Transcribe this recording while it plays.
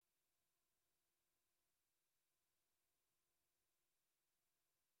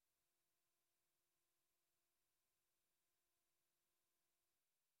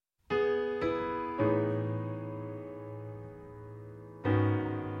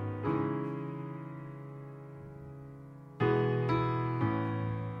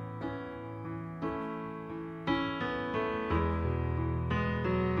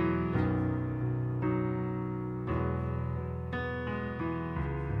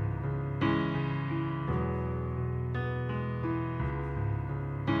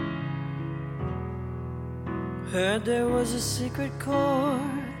Heard there was a secret chord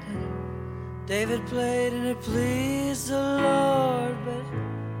that David played and it pleased the Lord, but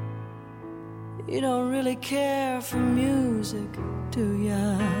you don't really care for music, do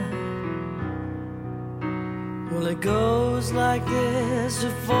ya? Well, it goes like this: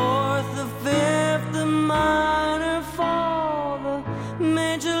 the fourth, the fifth, the minor fall, the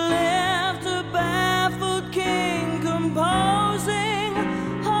major lift, the baffled king composing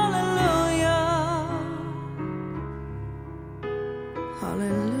hallelujah,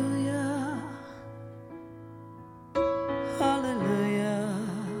 hallelujah, hallelujah,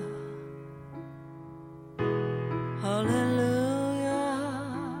 hallelujah,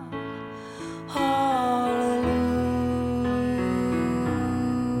 hallelujah.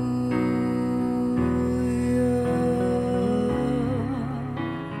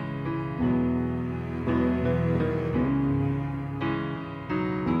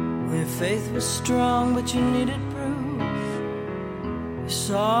 Your faith was strong, but you needed proof. You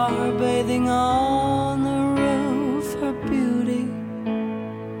saw her bathing on the roof, her beauty,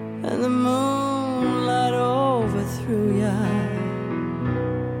 and the moonlight overthrew ya.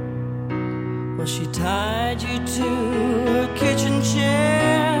 Well, she tied you to her kitchen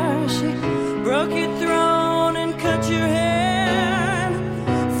chair, she broke your throne and cut your hair,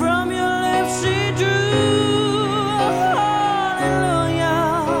 and from your lips she drew hallelujah,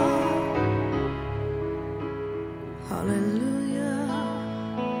 hallelujah,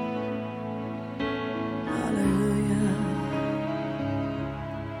 hallelujah,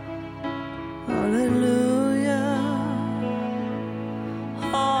 hallelujah,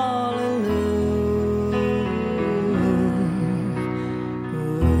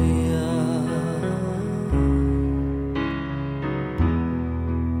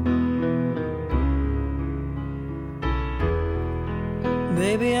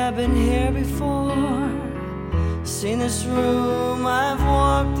 Baby, I've been here before, seen this room, I've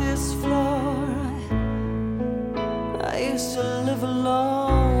walked this floor. I used to live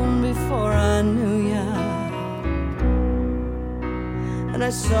alone before I knew ya, and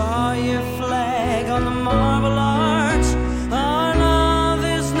I saw your flag on the marble arch. Our love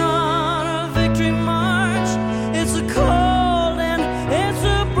is not a victory march, it's a cold and it's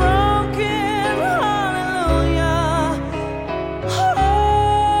a broken hallelujah, hallelujah,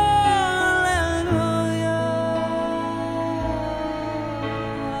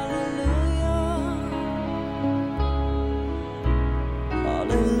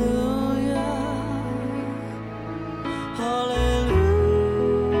 hallelujah, hallelujah,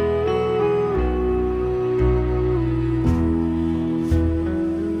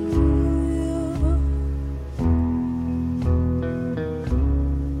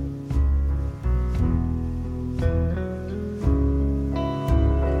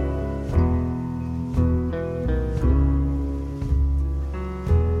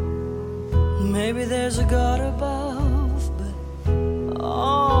 Maybe there's a God above, but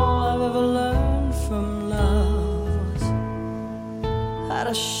all I've ever learned from love was how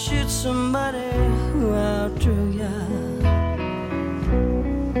to shoot somebody who outdrew ya.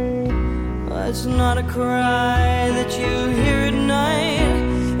 It's not a cry that you hear at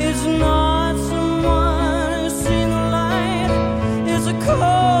night, it's not someone who's seen the light, it's a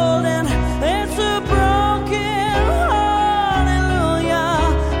cold and it's a broken hallelujah,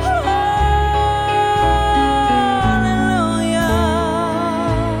 hallelujah,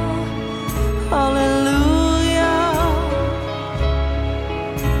 hallelujah,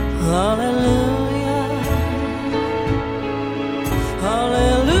 hallelujah,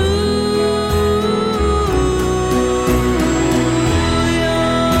 hallelujah.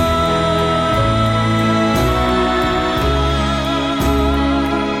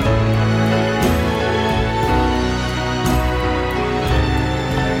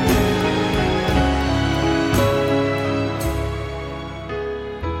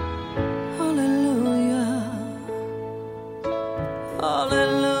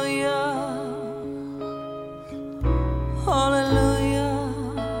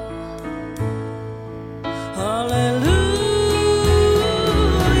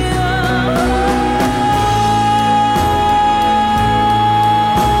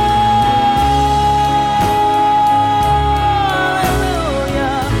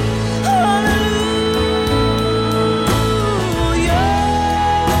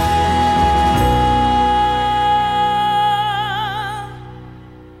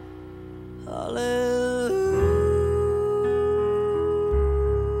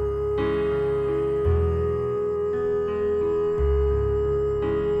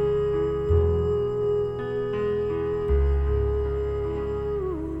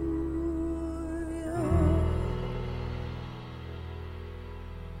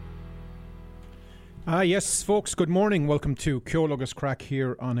 Yes, folks. Good morning. Welcome to Ceol Craic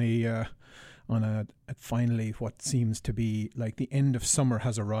here on a finally what seems to be like the end of summer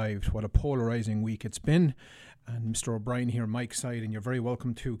has arrived. What a polarising week it's been. And Mr. O'Brien here, Mike's side, and you're very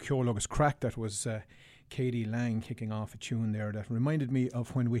welcome to Ceol Craic. That was Katie Lang kicking off a tune there that reminded me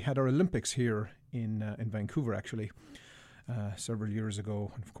of when we had our Olympics here in Vancouver, actually. Several years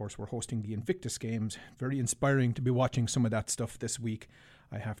ago, and of course we're hosting the Invictus Games. Very inspiring to be watching some of that stuff this week,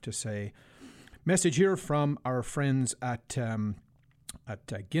 I have to say. Message here from our friends at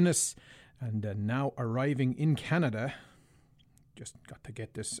Guinness, and now arriving in Canada. Just got to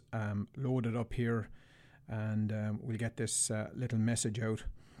get this loaded up here, and we'll get this little message out.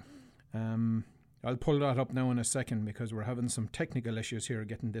 I'll pull that up now in a second because we're having some technical issues here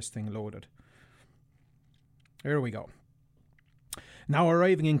getting this thing loaded. There we go. Now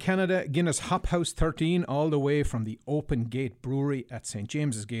arriving in Canada, Guinness Hop House 13, all the way from the Open Gate Brewery at St.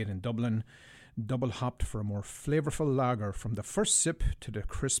 James's Gate in Dublin. Double hopped for a more flavourful lager from the first sip to the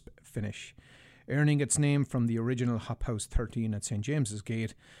crisp finish. Earning its name from the original Hop House 13 at St. James's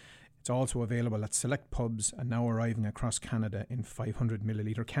Gate. It's also available at select pubs and now arriving across Canada in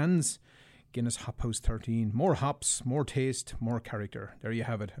 500ml cans. Guinness Hop House 13. More hops, more taste, more character. There you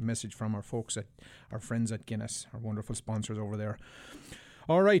have it. A message from our folks at our friends at Guinness, our wonderful sponsors over there.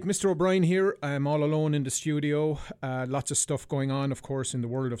 All right, Mr. O'Brien here. I'm all alone in the studio. Lots of stuff going on, of course, in the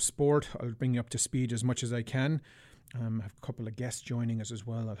world of sport. I'll bring you up to speed as much as I can. I have a couple of guests joining us as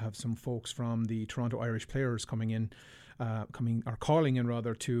well. I'll have some folks from the Toronto Irish Players calling in to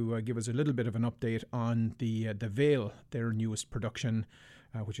give us a little bit of an update on the Vale, their newest production,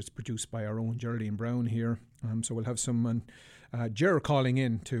 which is produced by our own Geraldine Brown here. So we'll have someone, Ger, calling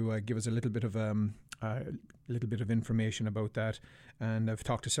in to give us a little bit of information about that. And I've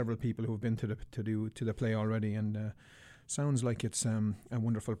talked to several people who have been to the play already, and sounds like it's a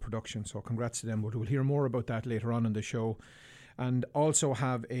wonderful production. So congrats to them. But we'll hear more about that later on in the show. And also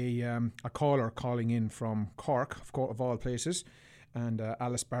have a caller calling in from Cork, of all places. And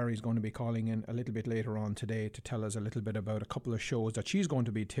Alice Barry is going to be calling in a little bit later on today to tell us a little bit about a couple of shows that she's going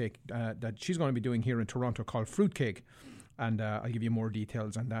to be doing here in Toronto called Fruitcake. And I'll give you more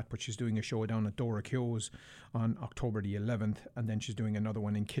details on that. But she's doing a show down at Dora Keogh's on October the 11th. And then she's doing another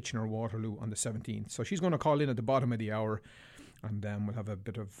one in Kitchener-Waterloo on the 17th. So she's going to call in at the bottom of the hour. And we'll have a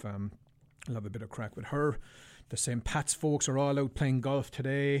bit of crack with her. The St. Pat's folks are all out playing golf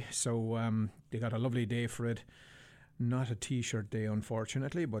today. So they got a lovely day for it. Not a t-shirt day,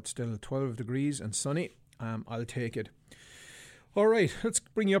 unfortunately, but still 12 degrees and sunny. I'll take it. All right, let's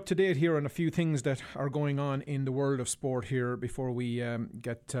bring you up to date here on a few things that are going on in the world of sport here before we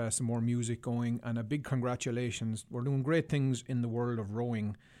get some more music going. And a big congratulations. We're doing great things in the world of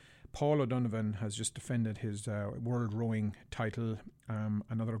rowing. Paul O'Donovan has just defended his world rowing title.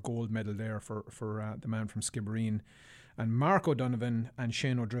 Another gold medal there for the man from Skibbereen. And Mark O'Donovan and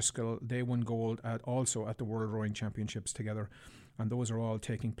Shane O'Driscoll, they won gold also at the World Rowing Championships together. And those are all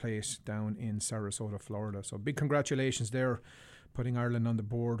taking place down in Sarasota, Florida. So big congratulations there, putting Ireland on the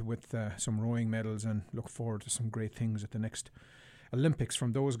board with some rowing medals, and look forward to some great things at the next Olympics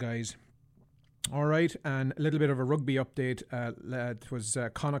from those guys. All right, and a little bit of a rugby update. It was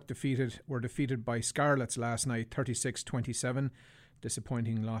Connacht were defeated by Scarlets last night, 36-27.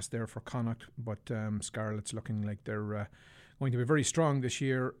 Disappointing loss there for Connacht, but Scarlets looking like they're going to be very strong this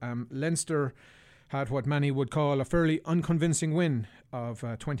year. Leinster had what many would call a fairly unconvincing win of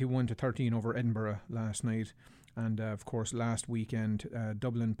 21-13 over Edinburgh last night. And of course, last weekend,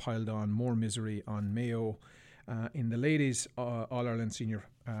 Dublin piled on more misery on Mayo. In the ladies All-Ireland Senior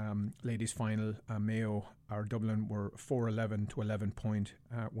ladies final, Mayo or Dublin were 4-11 to 11-point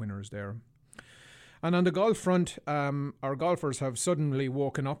winners there. And on the golf front, our golfers have suddenly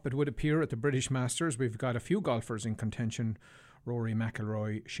woken up, it would appear, at the British Masters. We've got a few golfers in contention: Rory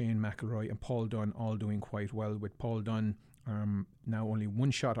McIlroy, Shane McIlroy and Paul Dunne, all doing quite well, with Paul Dunne now only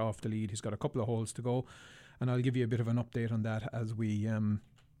one shot off the lead. He's got a couple of holes to go, and I'll give you a bit of an update on that as we I'll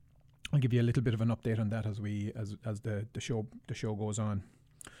give you a little bit of an update on that as the show goes on.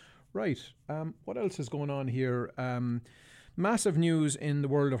 Right. What else is going on here? Massive news in the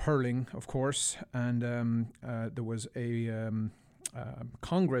world of hurling, of course, and there was a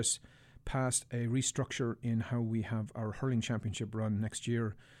Congress passed a restructure in how we have our hurling championship run next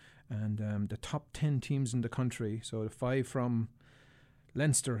year, and the top 10 teams in the country, so the 5 from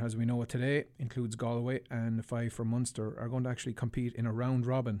Leinster, as we know it today, includes Galway, and the 5 from Munster are going to actually compete in a round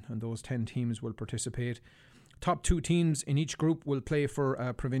robin, and those 10 teams will participate. Top 2 teams in each group will play for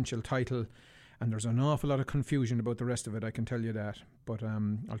a provincial title, and there's an awful lot of confusion about the rest of it, I can tell you that. But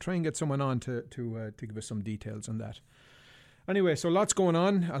I'll try and get someone on to give us some details on that. Anyway, so lots going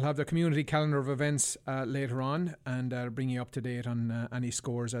on. I'll have the community calendar of events later on, and bring you up to date on any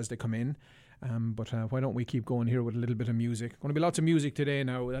scores as they come in. But why don't we keep going here with a little bit of music? Going to be lots of music today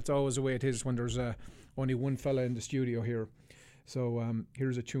now. That's always the way it is when there's only one fella in the studio here. So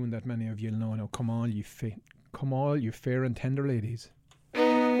here's a tune that many of you'll know now. Come all you fair and tender ladies.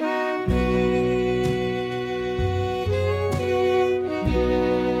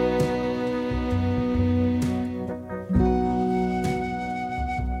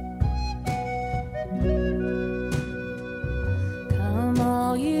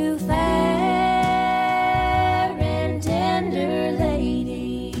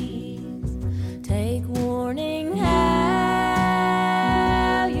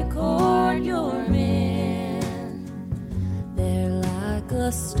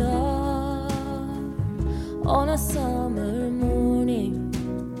 Star on a summer morning,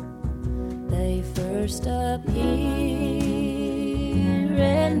 they first appear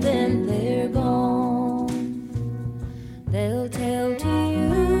and then they're gone. They'll tell to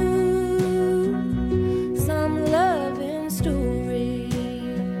you some loving story.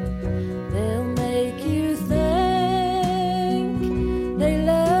 They'll make you think they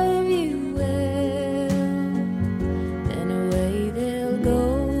love you well. Then away they'll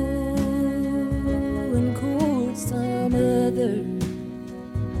go and court some other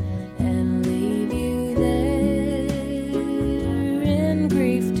and leave you there in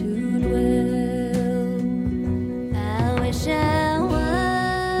grief to dwell. I wish I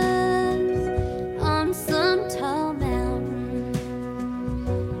was on some tall mountain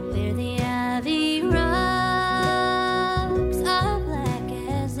where the ivy rocks are black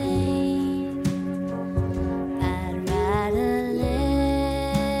as ink. I'd write a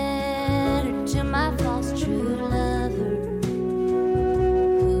letter to my false true lover,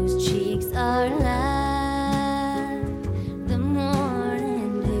 whose cheeks are like the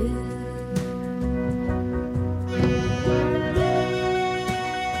morning dew.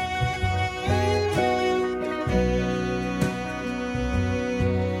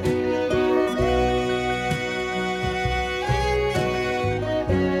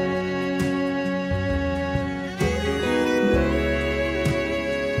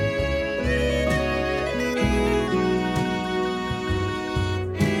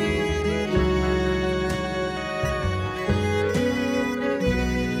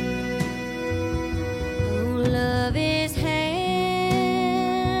 Oh, love is handsome,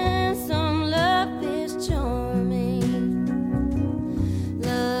 love is charming,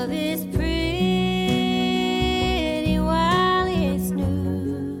 love is pretty while it's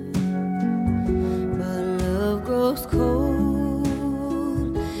new, but love grows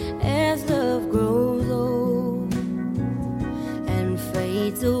cold as love grows old and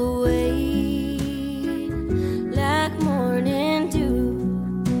fades away like morning dew.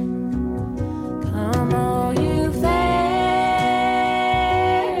 Come all you fair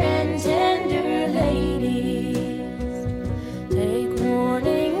and tender ladies, take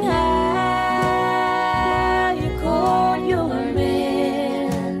warning how you court your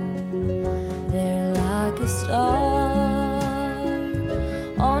men. They're like a star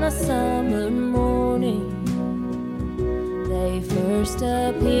on a summer morning, they first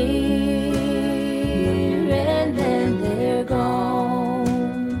appear and then they're gone.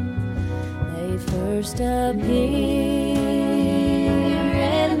 They first appear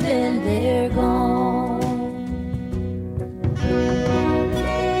and then they're gone.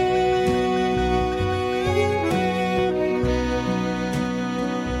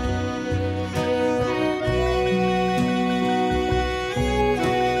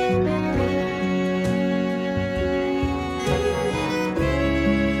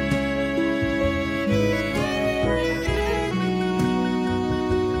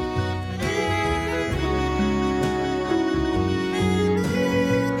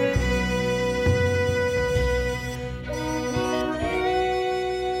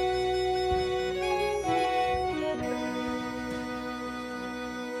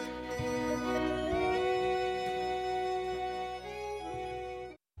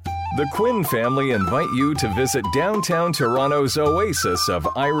 The Quinn family invite you to visit downtown Toronto's oasis of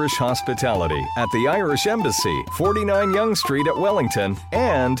Irish hospitality at the Irish Embassy, 49 Yonge Street at Wellington,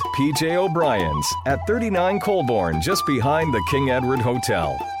 and PJ O'Brien's at 39 Colborne, just behind the King Edward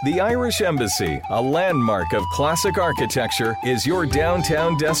Hotel. The Irish Embassy, a landmark of classic architecture, is your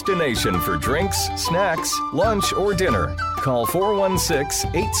downtown destination for drinks, snacks, lunch, or dinner. Call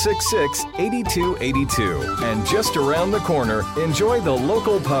 416-866-8282. And just around the corner, enjoy the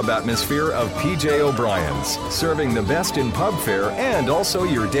local pub atmosphere of PJ O'Brien's, serving the best in pub fare and also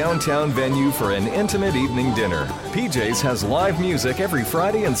your downtown venue for an intimate evening dinner. PJ's has live music every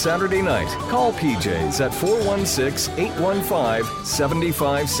Friday and Saturday night. Call PJ's at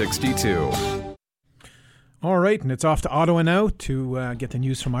 416-815-7562. All right, and it's off to Ottawa now to get the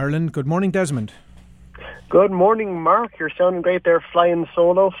news from Ireland. Good morning, Desmond. Good morning, Mark. You're sounding great there, flying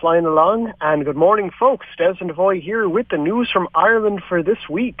solo, flying along. And good morning, folks. Desmond Devoy here with the news from Ireland for this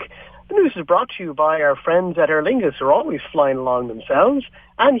week. The news is brought to you by our friends at Aer Lingus, who are always flying along themselves.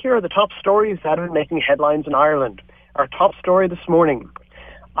 And here are the top stories that are making headlines in Ireland. Our top story this morning.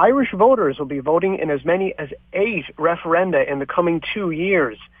 Irish voters will be voting in as many as 8 referenda in the coming 2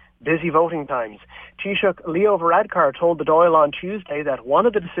 years. Busy voting times. Taoiseach Leo Varadkar told the Dáil on Tuesday that one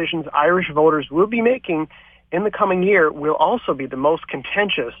of the decisions Irish voters will be making in the coming year will also be the most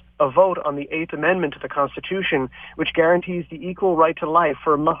contentious, a vote on the 8th Amendment to the Constitution, which guarantees the equal right to life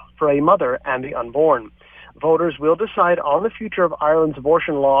for a mother and the unborn. Voters will decide on the future of Ireland's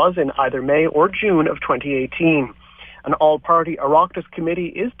abortion laws in either May or June of 2018. An all-party Oireachtas committee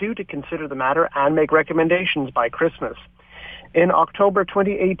is due to consider the matter and make recommendations by Christmas. In October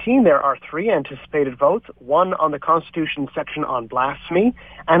 2018, there are 3 anticipated votes, one on the Constitution section on blasphemy,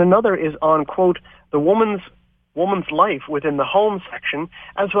 and another is on, quote, the woman's life within the home section,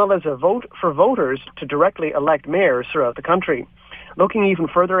 as well as a vote for voters to directly elect mayors throughout the country. Looking even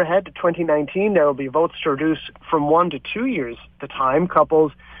further ahead to 2019, there will be votes to reduce from 1 to 2 years the time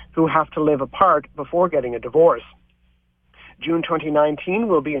couples who have to live apart before getting a divorce. June 2019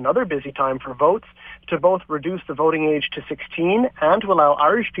 will be another busy time for votes to both reduce the voting age to 16 and to allow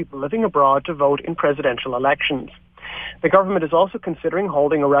Irish people living abroad to vote in presidential elections. The government is also considering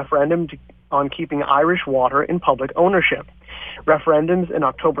holding a referendum on keeping Irish water in public ownership. Referendums in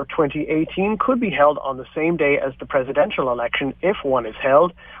October 2018 could be held on the same day as the presidential election if one is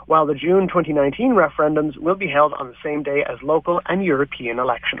held, while the June 2019 referendums will be held on the same day as local and European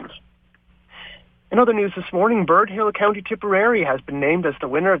elections. In other news this morning, Birdhill, County Tipperary has been named as the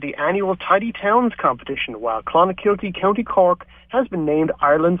winner of the annual Tidy Towns competition, while Clonakilty, County Cork has been named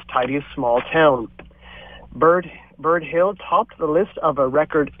Ireland's tidiest small town. Birdhill topped the list of a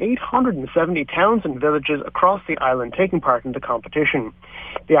record 870 towns and villages across the island taking part in the competition.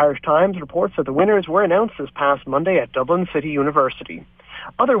 The Irish Times reports that the winners were announced this past Monday at Dublin City University.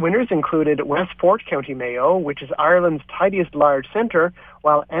 Other winners included Westport, County Mayo, which is Ireland's tidiest large centre,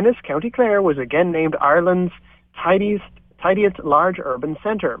 while Ennis, County Clare was again named Ireland's tidiest large urban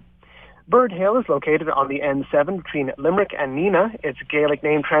centre. Birdhill is located on the N7 between Limerick and Neenah. Its Gaelic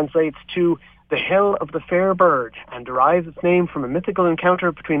name translates to the Hill of the Fair Bird and derives its name from a mythical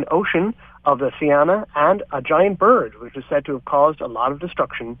encounter between Ocean of the Fianna and a giant bird, which is said to have caused a lot of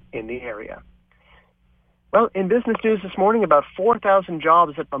destruction in the area. Well, in business news this morning, about 4,000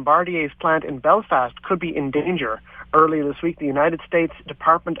 jobs at Bombardier's plant in Belfast could be in danger. Earlier this week, the United States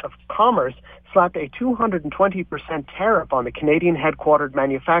Department of Commerce slapped a 220% tariff on the Canadian-headquartered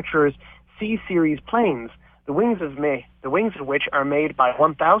manufacturer's C-Series planes, the wings of which are made by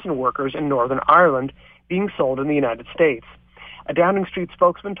 1,000 workers in Northern Ireland, being sold in the United States. A Downing Street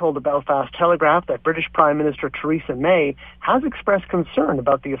spokesman told the Belfast Telegraph that British Prime Minister Theresa May has expressed concern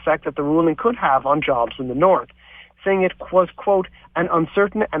about the effect that the ruling could have on jobs in the north, saying it was, quote, an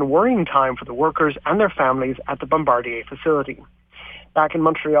uncertain and worrying time for the workers and their families at the Bombardier facility. Back in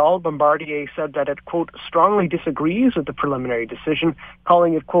Montreal, Bombardier said that it, quote, strongly disagrees with the preliminary decision,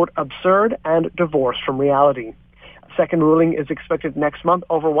 calling it, quote, absurd and divorced from reality. Second ruling is expected next month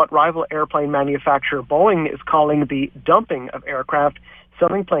over what rival airplane manufacturer Boeing is calling the dumping of aircraft,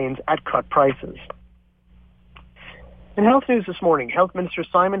 selling planes at cut prices. In health news this morning, Health Minister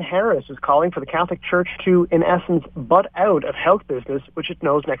Simon Harris is calling for the Catholic Church to, in essence, butt out of health business, which it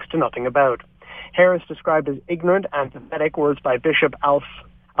knows next to nothing about. Harris described as ignorant and pathetic words by Bishop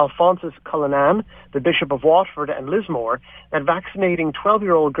Alphonsus Cullinan, the Bishop of Waterford and Lismore, that vaccinating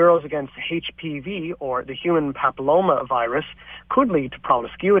 12-year-old girls against HPV, or the human papilloma virus, could lead to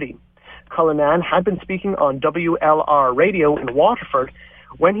promiscuity. Cullinan had been speaking on WLR radio in Waterford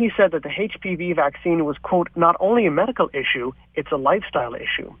when he said that the HPV vaccine was, quote, not only a medical issue, it's a lifestyle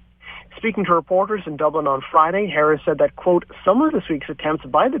issue. Speaking to reporters in Dublin on Friday, Harris said that, quote, some of this week's attempts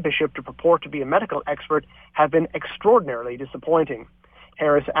by the bishop to purport to be a medical expert have been extraordinarily disappointing.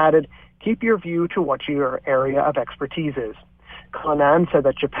 Harris added, keep your view to what your area of expertise is. Cullinan said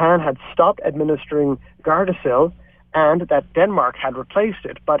that Japan had stopped administering Gardasil and that Denmark had replaced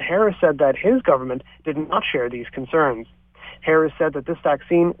it, but Harris said that his government did not share these concerns. Harris said that this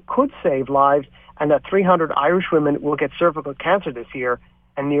vaccine could save lives and that 300 Irish women will get cervical cancer this year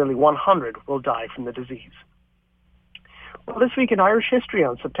and nearly 100 will die from the disease. Well, this week in Irish history,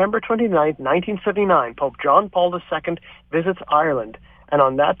 on September 29, 1979, Pope John Paul II visits Ireland, and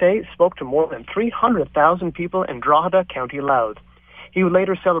on that day spoke to more than 300,000 people in Drogheda, County Louth. He would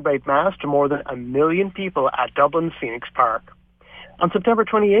later celebrate Mass to more than 1 million people at Dublin's Phoenix Park. On September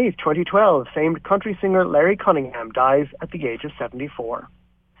 28, 2012, famed country singer Larry Cunningham dies at the age of 74.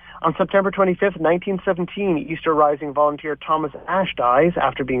 On September 25, 1917, Easter Rising volunteer Thomas Ashe dies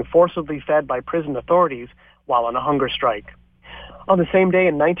after being forcibly fed by prison authorities while on a hunger strike. On the same day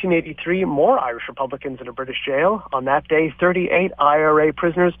in 1983, more Irish Republicans in a British jail. On that day, 38 IRA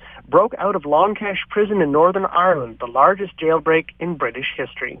prisoners broke out of Longcash Prison in Northern Ireland, the largest jailbreak in British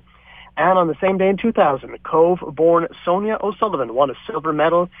history. And on the same day in 2000, Cove-born Sonia O'Sullivan won a silver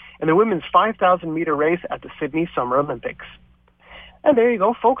medal in the women's 5,000-metre race at the Sydney Summer Olympics. And there you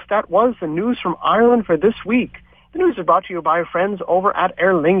go, folks. That was the news from Ireland for this week. The news is brought to you by our friends over at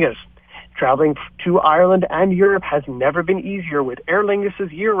Aer Lingus. Traveling to Ireland and Europe has never been easier with Aer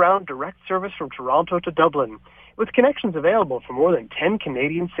Lingus' year-round direct service from Toronto to Dublin, with connections available from more than 10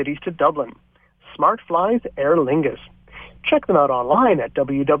 Canadian cities to Dublin. Smart flies Aer Lingus. Check them out online at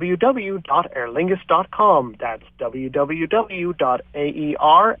www.aerlingus.com. That's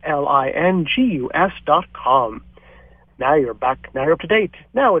www.aerlingus.com. Now you're up to date.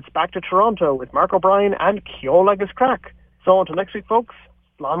 Now it's back to Toronto with Mark O'Brien and Ceolagus Craic. So until next week, folks,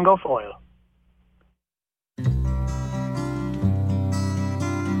 slán go foil.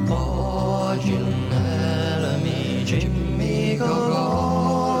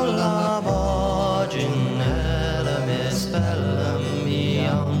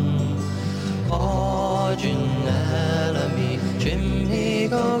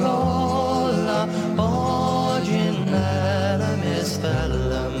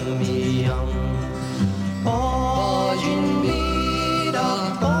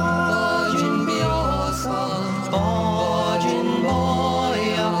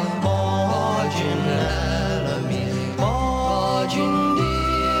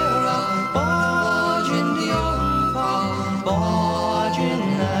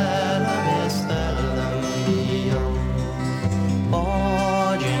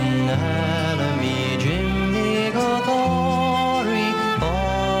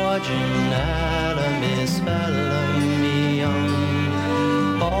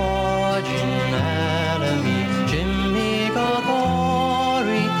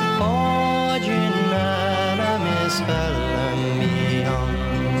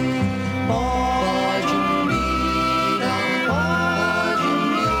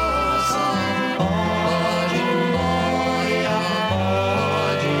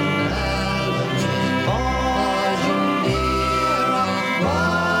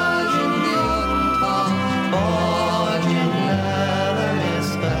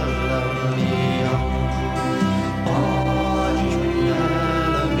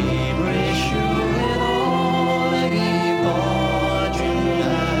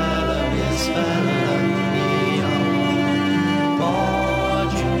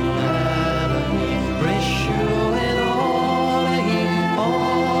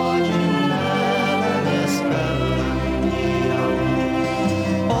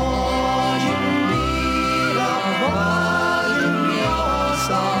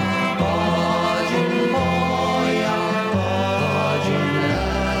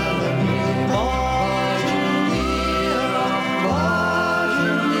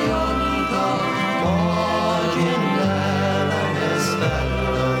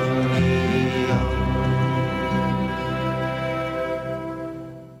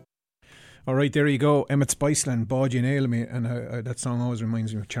 All right, there you go. Emmett Spiceland, Báidín Éilme, and that song always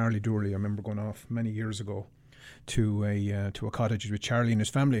reminds me of Charlie Dooley. I remember going off many years ago to a cottage with Charlie and his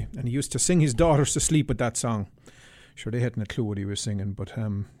family, and he used to sing his daughters to sleep with that song. Sure, they hadn't a clue what he was singing, but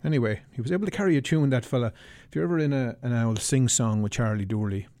anyway, he was able to carry a tune, that fella. If you're ever in an old sing-song with Charlie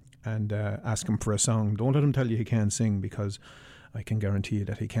Dooley and ask him for a song, don't let him tell you he can't sing, because I can guarantee you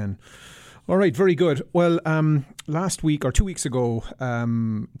that he can. All right, very good. Well, last week or 2 weeks ago,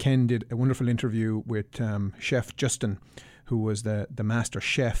 Ken did a wonderful interview with Chef Justin, who was the master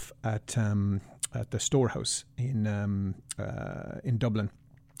chef at the Storehouse in Dublin.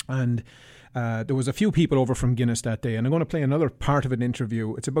 And there was a few people over from Guinness that day, and I'm going to play another part of an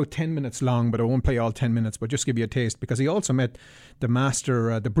interview. It's about 10 minutes long, but I won't play all 10 minutes, but just give you a taste, because he also met the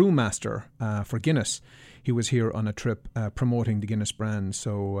master, the brewmaster for Guinness. He was here on a trip promoting the Guinness brand.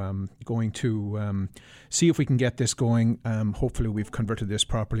 So going to see if we can get this going. Hopefully we've converted this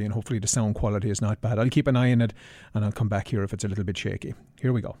properly, and hopefully the sound quality is not bad. I'll keep an eye on it, and I'll come back here if it's a little bit shaky.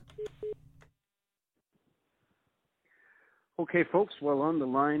 Here we go. Okay, folks, well, on the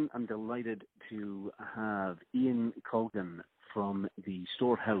line, I'm delighted to have Ian Cogan from the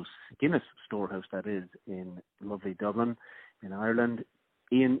Storehouse, Guinness Storehouse, that is, in lovely Dublin, in Ireland.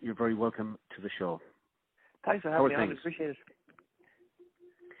 Ian, you're very welcome to the show. Thanks for having me on. I appreciate it.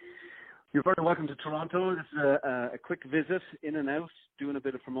 You're very welcome to Toronto. This is a quick visit, in and out, doing a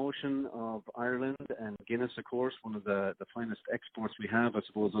bit of promotion of Ireland and Guinness, of course, one of the finest exports we have, I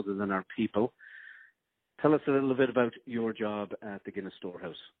suppose, other than our people. Tell us a little bit about your job at the Guinness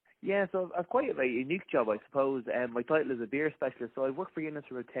Storehouse. Yeah, so I've quite a unique job, I suppose. My title is a beer specialist, so I've worked for Guinness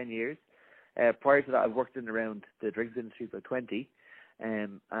for about 10 years. Prior to that, I've worked in around the drinks industry for 20.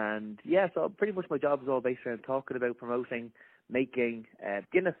 And yeah, so pretty much my job is all based around talking about, promoting, making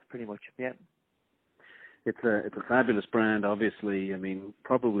Guinness, pretty much, yeah. It's a fabulous brand, obviously. I mean,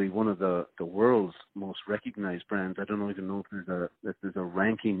 probably one of the world's most recognized brands. I don't even know if there's a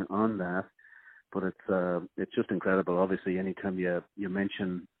ranking on that. But it's just incredible. Obviously, anytime you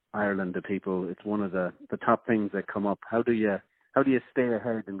mention Ireland to people, it's one of the top things that come up. How do you stay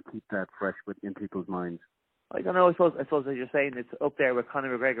ahead and keep that fresh in people's minds? I don't know. I suppose as you're saying, it's up there with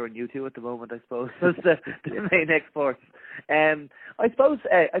Conor McGregor and U2 at the moment. I suppose that's the main exports. I suppose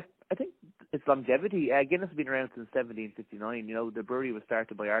I think it's longevity. Guinness has been around since 1759. You know, the brewery was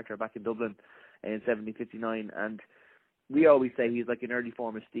started by Arthur back in Dublin in 1759, and we always say he's like an early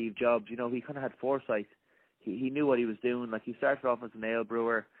form of Steve Jobs. You know, he kind of had foresight. He knew what he was doing. Like, he started off as an ale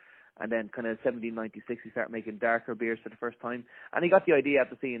brewer, and then kind of 1796 he started making darker beers for the first time. And he got the idea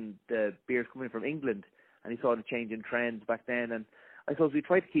after seeing the beers coming from England, and he saw the change in trends back then. And I suppose we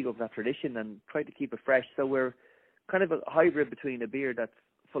try to keep up that tradition and try to keep it fresh. So we're kind of a hybrid between a beer that's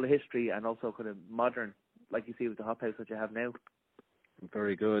full of history and also kind of modern, like you see with the hop house that you have now.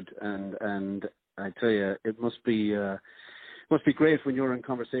 Very good. And I tell you, it must be great when you're in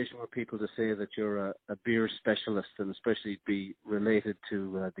conversation with people to say that you're a beer specialist, and especially be related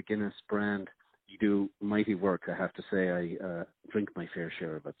to the Guinness brand. You do mighty work, I have to say. I drink my fair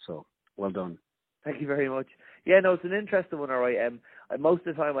share of it, so well done. Thank you very much. Yeah, no, it's an interesting one, all right. Most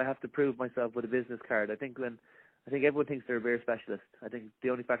of the time I have to prove myself with a business card. I think everyone thinks they're a beer specialist. I think the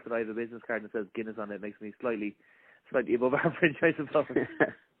only fact that I have a business card that says Guinness on it makes me slightly above average, I suppose.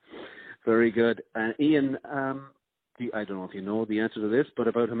 Very good. Ian, I don't know if you know the answer to this, but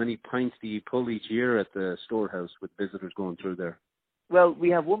about how many pints do you pull each year at the Storehouse with visitors going through there? Well, we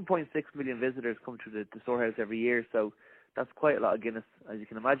have 1.6 million visitors come through the Storehouse every year, so that's quite a lot of Guinness, as you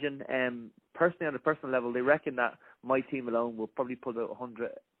can imagine. Personally, on a personal level, they reckon that my team alone will probably pull out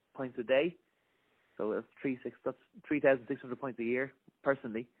 100 pints a day. So that's 3,600 pints a year,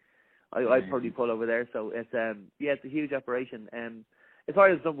 personally. I'd probably pull over there. So it's a huge operation. It's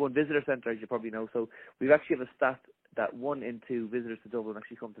Ireland's number one visitor centre, as you probably know. So we've actually have a stat that 1 in 2 visitors to Dublin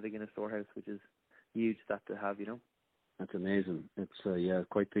actually come to the Guinness Storehouse, which is a huge stat to have, you know. That's amazing. It's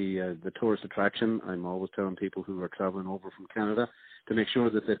quite the tourist attraction. I'm always telling people who are travelling over from Canada to make sure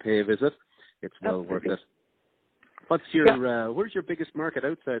that they pay a visit. It's well worth it. What's your where's your biggest market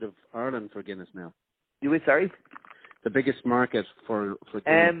outside of Ireland for Guinness now? Sorry? The biggest market for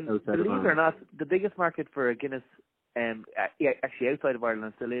Guinness outside of Ireland. Believe it or not, the biggest market for Guinness actually outside of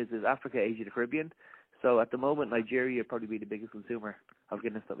Ireland still is Africa, Asia, the Caribbean. So at the moment, Nigeria would probably be the biggest consumer of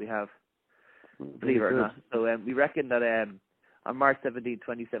Guinness that we have. Believe it or not. So we reckon that on March 17,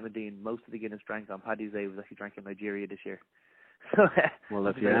 2017, most of the Guinness drank on Paddy's Day was actually drank in Nigeria this year. Well,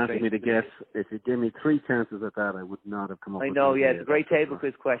 if you asked me to guess, if you gave me 3 chances at that, I would not have come up with it. I know, yeah, it's a great table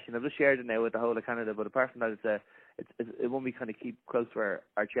quiz question. I've just shared it now with the whole of Canada, but apart from that, it's one we kind of keep close to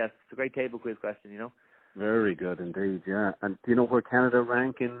our chest. It's a great table quiz question, you know. Very good indeed, yeah. And do you know where Canada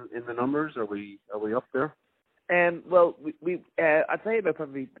rank in the numbers? Are we up there? Well, I'd say about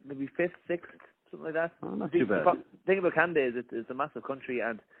probably maybe 5th, 6th, something like that. Oh, not too bad. The thing about Canada is it's a massive country,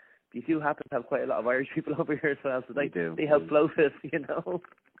 and you do happen to have quite a lot of Irish people over here as well, so they help float it, you know.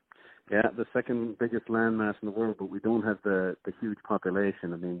 Yeah, the second biggest landmass in the world, but we don't have the huge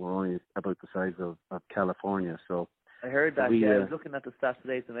population. I mean, we're only about the size of California, so. I heard that, I was looking at the stats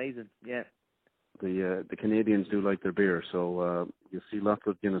today, it's amazing, yeah. The Canadians do like their beer, so you'll see lots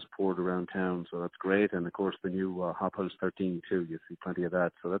of Guinness poured around town, so that's great. And of course the new Hop House 13 too, you'll see plenty of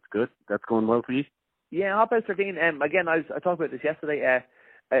that, so that's good. That's going well for you? Yeah, Hop House 13, again, I talked about this yesterday.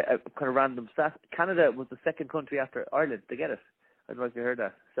 a kind of random stat. Canada was the second country after Ireland to get it. I don't know if you heard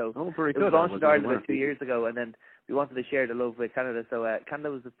that. So very good. It was launched in Ireland about 2 years ago, and then we wanted to share the love with Canada. So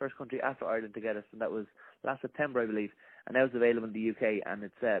Canada was the first country after Ireland to get it, and that was last September, I believe. And now it's available in the UK, and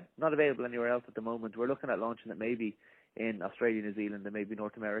it's not available anywhere else at the moment. We're looking at launching it maybe in Australia, New Zealand, and maybe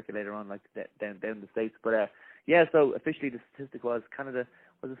North America later on, like down the States. But so officially the statistic was Canada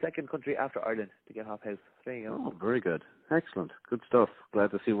was the second country after Ireland to get Hop House. There you go. Oh, very good. Excellent. Good stuff.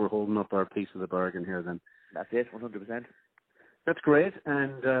 Glad to see we're holding up our piece of the bargain here then. That's it, 100%. That's great.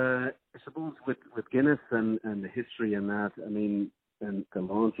 And I suppose with Guinness and the history and that, I mean, and the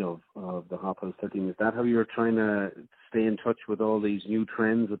launch of the Hop House 13, is that how you're trying to stay in touch with all these new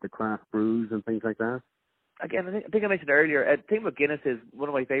trends with the craft brews and things like that? Again, I think I mentioned earlier, the thing with Guinness is one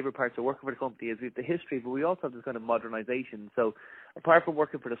of my favourite parts of working for the company is we have the history, but we also have this kind of modernisation. So apart from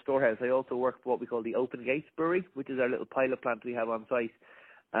working for the storehouse, I also work for what we call the Open Gates Brewery, which is our little pilot plant we have on site.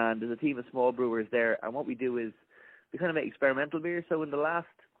 And there's a team of small brewers there. And what we do is we kind of make experimental beers. So in the last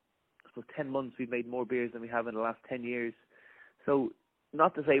 10 months, we've made more beers than we have in the last 10 years. So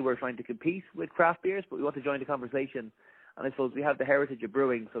not to say we're trying to compete with craft beers, but we want to join the conversation. And I suppose we have the heritage of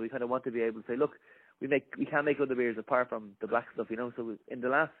brewing, so we kind of want to be able to say, look, we can make other beers apart from the black stuff, you know. So in the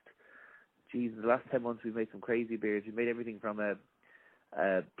last 10 months, we've made some crazy beers. We've made everything from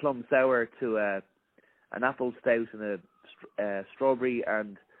a plum sour to an apple stout and a strawberry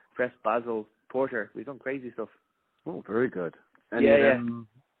and fresh basil porter. We've done crazy stuff. Oh, very good. And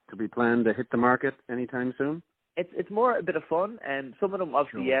to be planned to hit the market anytime soon? It's more a bit of fun, and some of them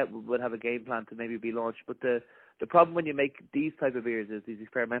obviously would have a game plan to maybe be launched. But the problem when you make these type of beers is these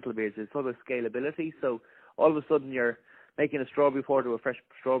experimental beers is sort of scalability. So all of a sudden you're making a strawberry porter with fresh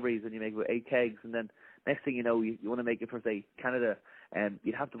strawberries, and you make it with 8 kegs, and then next thing you know you want to make it for say Canada, and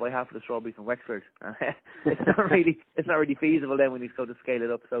you'd have to buy half of the strawberries from Wexford. It's not really feasible then when you go to scale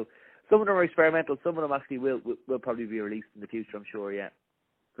it up. So some of them are experimental. Some of them actually will probably be released in the future, I'm sure. Yeah.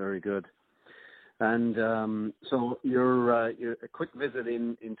 Very good. And so you're a quick visit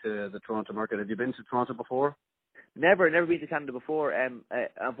into the Toronto market. Have you been to Toronto before? Never been to Canada before.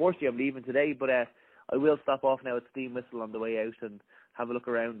 Unfortunately, I'm leaving today, but I will stop off now at Steam Whistle on the way out and have a look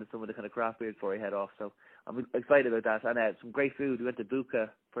around at some of the kind of craft beers before I head off. So I'm excited about that. And some great food. We went to Buka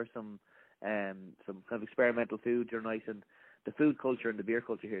for some kind of experimental food during night, and the food culture and the beer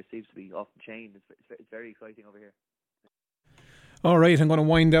culture here seems to be off the chain. It's very exciting over here. All right, I'm going to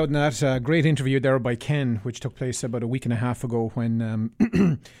wind out that great interview there by Ken, which took place about a week and a half ago when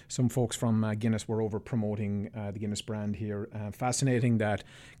some folks from Guinness were over promoting the Guinness brand here. Fascinating that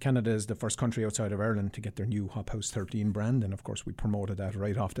Canada is the first country outside of Ireland to get their new Hop House 13 brand, and of course we promoted that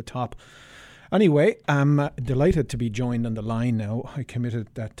right off the top. Anyway, I'm delighted to be joined on the line now. I committed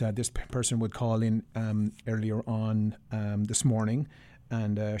that this person would call in earlier on this morning.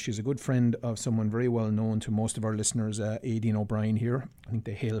 And she's a good friend of someone very well known to most of our listeners, Aidan O'Brien here. I think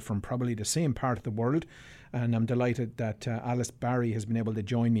they hail from probably the same part of the world. And I'm delighted that Alice Barry has been able to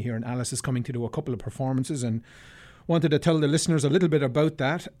join me here. And Alice is coming to do a couple of performances and wanted to tell the listeners a little bit about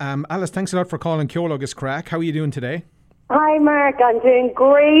that. Alice, thanks a lot for calling Ceol Craic. How are you doing today? Hi Mark, I'm doing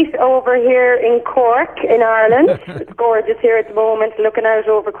great over here in Cork in Ireland. It's gorgeous here at the moment, looking out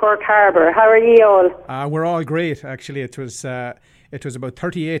over Cork Harbour. How are you all? We're all great, actually. It was about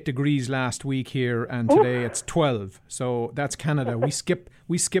 38 degrees last week here, and today it's 12. So that's Canada. We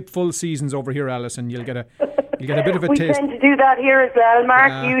skip full seasons over here, Alice, and you'll get a bit of a taste. We tend to do that here as well,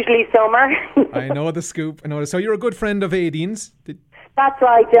 Mark. Usually summer. I know the scoop. So you're a good friend of Aidan's. That's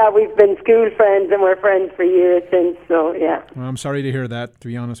right. Yeah, we've been school friends and we're friends for years since. So yeah. Well, I'm sorry to hear that, to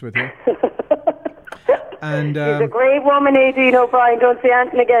be honest with you. And she's a great woman, Aidan O'Brien. Don't say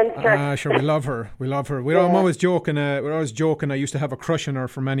anything against her. Sure, we love her. I'm always joking. We're always joking. I used to have a crush on her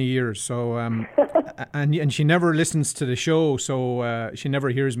for many years. So, and she never listens to the show, so she never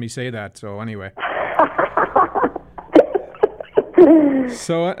hears me say that. So anyway.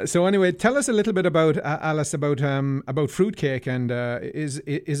 So anyway, tell us a little bit about Alice, about fruitcake, and is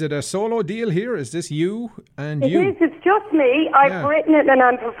it a solo deal here? Is this you and you? It is. It's just me. I've written it and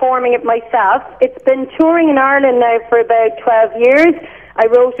I'm performing it myself. It's been touring in Ireland now for about 12 years. I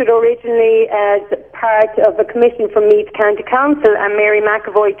wrote it originally as part of a commission from Meath County Council, and Mary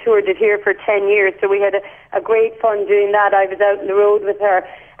McAvoy toured it here for 10 years. So we had a great fun doing that. I was out on the road with her.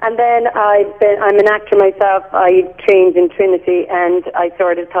 And then I'm an actor myself. I trained in Trinity, and I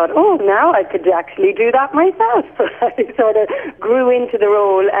sort of thought, oh, now I could actually do that myself. So I sort of grew into the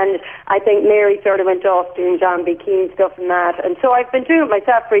role, and I think Mary sort of went off doing John B. Keane stuff and that. And so I've been doing it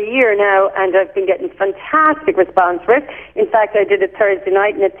myself for a year now, and I've been getting fantastic response for it. In fact, I did it Thursday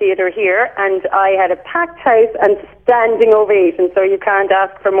night in a theatre here, and I had a packed house and standing ovation, so you can't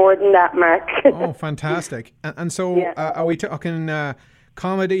ask for more than that, Mark. Oh, fantastic. And so are we talking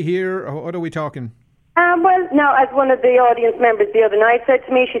comedy here, or what are we talking? Well, now, as one of the audience members the other night said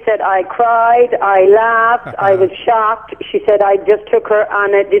to me, she said, I cried, I laughed, I was shocked. She said, I just took her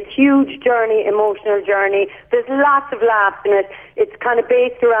on this huge journey, emotional journey. There's lots of laughs in it. It's kind of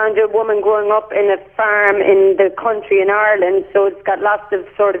based around a woman growing up in a farm in the country in Ireland, so it's got lots of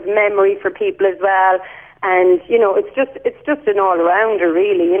sort of memory for people as well. And, you know, it's just an all-rounder,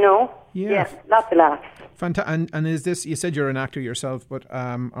 really, you know. Yeah, lots of laughs. Fantastic. And is this? You said you're an actor yourself, but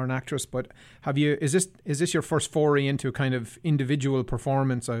or an actress. But have you? Is this your first foray into kind of individual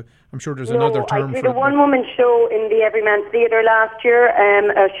performance? I'm sure there's another term. I did a one-woman show in the Everyman Theatre last year.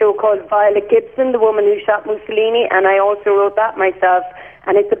 A show called Violet Gibson, the woman who shot Mussolini, and I also wrote that myself.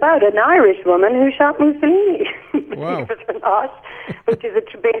 And it's about an Irish woman who shot Mussolini. Wow. Believe it or not, which is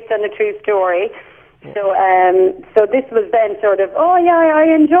based on a true story. So this was then sort of, I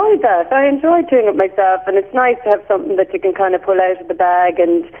enjoyed that. I enjoyed doing it myself, and it's nice to have something that you can kind of pull out of the bag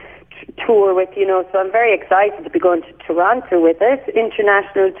and tour with, you know. So I'm very excited to be going to Toronto with it,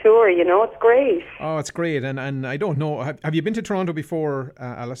 international tour, you know. It's great. Oh, it's great. And I don't know, have you been to Toronto before,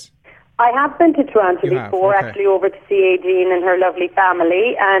 Alice? I have been to Toronto before, actually over to see Aideen and her lovely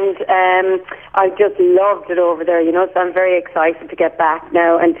family, and I just loved it over there, you know, so I'm very excited to get back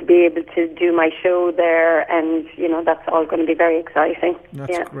now and to be able to do my show there, and, you know, that's all going to be very exciting.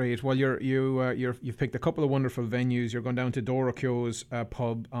 That's great. Well, you've picked a couple of wonderful venues. You're going down to Dora Keogh's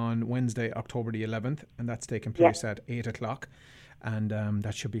pub on Wednesday, October the 11th, and that's taking place at 8 o'clock, and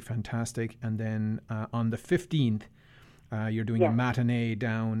that should be fantastic. And then on the 15th, you're doing a matinee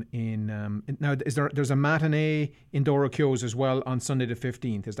down in now. There's a matinee in Dora Keogh's as well on Sunday the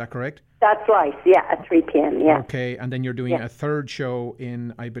 15th. Is that correct? That's right. Yeah, at 3 p.m. Yeah. Okay, and then you're doing a third show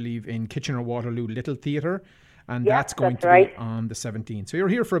in, I believe, in Kitchener-Waterloo Little Theatre, and that's going to be on the 17th. So you're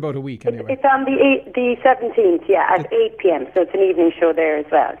here for about a week anyway. It's on the 17th. Yeah, at 8 p.m. So it's an evening show there as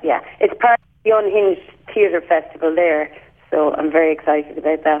well. Yeah, it's part of the Unhinged Theatre Festival there. So I'm very excited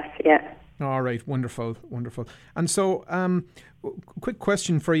about that. Yeah. All right, wonderful. And so, quick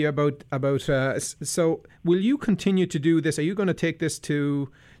question for you about. So, will you continue to do this? Are you going to take this to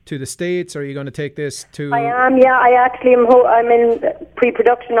the States? Or are you going to take this to? I am. Yeah, I actually am. I'm in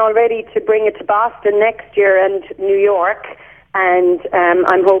pre-production already to bring it to Boston next year and New York, and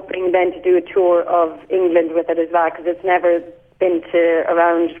I'm hoping then to do a tour of England with it as well, because it's never been to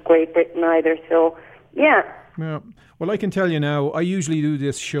around Great Britain either. So, yeah. Yeah. Well, I can tell you now, I usually do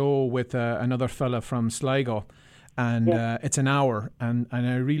this show with another fella from Sligo, and it's an hour, and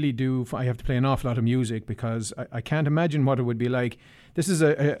I really do, I have to play an awful lot of music, because I can't imagine what it would be like. This is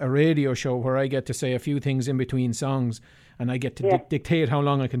a radio show where I get to say a few things in between songs, and I get to dictate how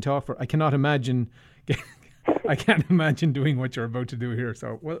long I can talk for. I cannot imagine... I can't imagine doing what you're about to do here,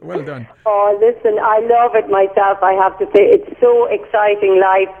 so well done. Oh, listen, I love it myself, I have to say. It's so exciting,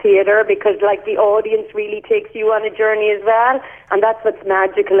 live theatre, because like the audience really takes you on a journey as well, and that's what's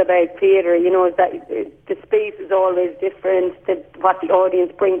magical about theatre, you know, is that the space is always different, what the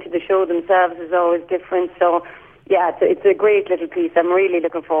audience bring to the show themselves is always different, so... Yeah, it's a great little piece. I'm really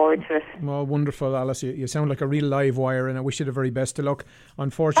looking forward to it. Well, wonderful, Alice. You sound like a real live wire, and I wish you the very best of luck.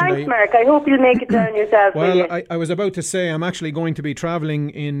 Unfortunately... Thanks, Mark. I hope you'll make it down yourself. Well, I was about to say I'm actually going to be travelling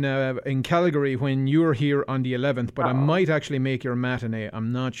in Calgary when you're here on the 11th, but I might actually make your matinee.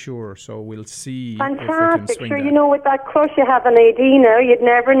 I'm not sure, so we'll see. Fantastic. If we can swing sure, that. You know, with that crush you have on Aideen now, you'd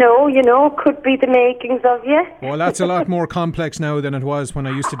never know, you know, could be the makings of you. Well, that's a lot more complex now than it was when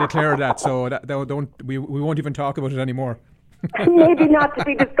I used to declare that, so we won't even talk about it anymore. Maybe not to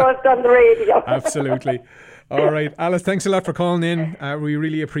be discussed on the radio. Absolutely. All right, Alice, thanks a lot for calling in. We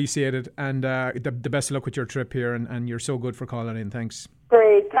really appreciate it, and the best of luck with your trip here, and you're so good for calling in. Thanks.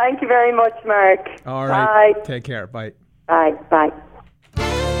 Great. Thank you very much, Mark. All right. Bye. Take care. Bye. Bye. Bye.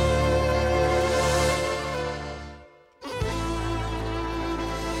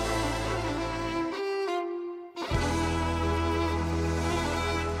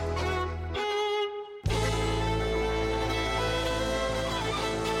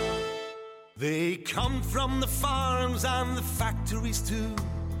 They come from the farms and the factories too.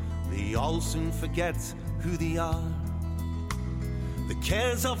 They all soon forget who they are. The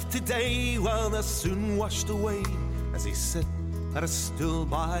cares of today, well, they're soon washed away as they sit at a stool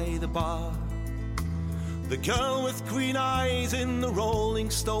by the bar. The girl with green eyes in the Rolling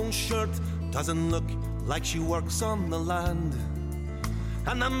Stone shirt doesn't look like she works on the land.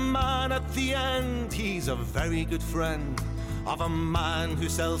 And the man at the end, he's a very good friend of a man who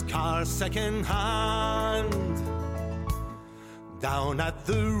sells cars second hand. Down at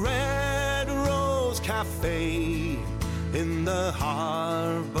the Red Rose Cafe in the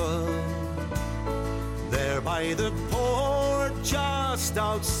harbour, there by the port just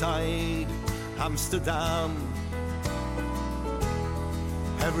outside Amsterdam,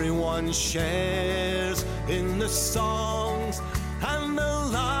 everyone shares in the songs and the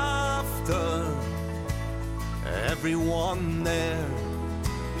laughter. Everyone there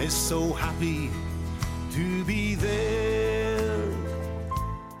is so happy to be there.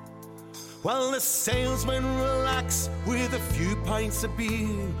 Well, the salesmen relax with a few pints of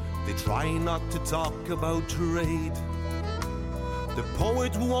beer. They try not to talk about trade. The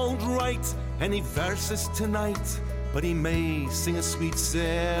poet won't write any verses tonight, but he may sing a sweet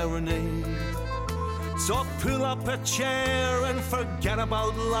serenade. So pull up a chair and forget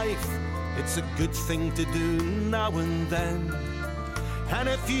about life. It's a good thing to do now and then. And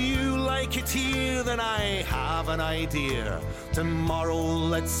if you like it here, then I have an idea. Tomorrow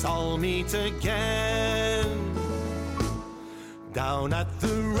let's all meet again. Down at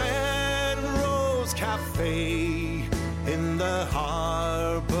the Red Rose Cafe in the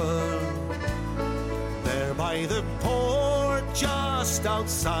harbour, there by the port just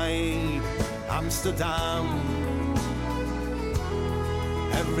outside Amsterdam,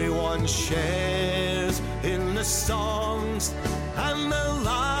 everyone shares in the songs and the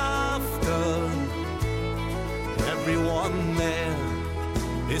laughter. Everyone there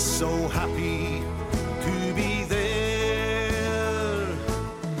is so happy to be there.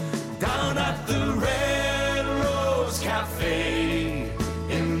 Down at the Red Rose Cafe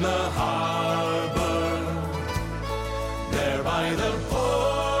in the harbour, there by the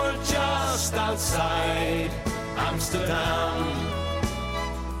port just outside Amsterdam,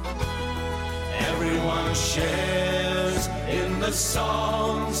 everyone shares in the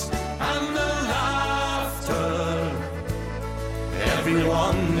songs and the laughter.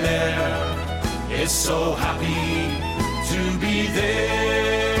 Everyone there is so happy to be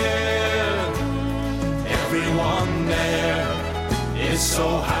there. Everyone there is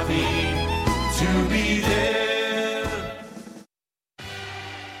so happy to be there.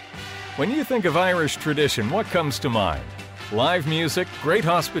 When you think of Irish tradition, what comes to mind? Live music, great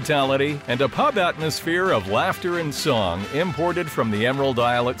hospitality, and a pub atmosphere of laughter and song imported from the Emerald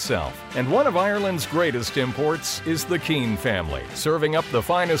Isle itself. And one of Ireland's greatest imports is the Keane family, serving up the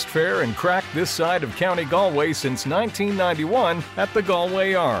finest fare and crack this side of County Galway since 1991 at the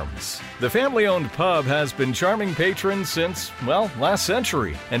Galway Arms. The family-owned pub has been charming patrons since, well, last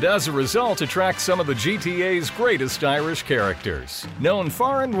century, and as a result attracts some of the GTA's greatest Irish characters. Known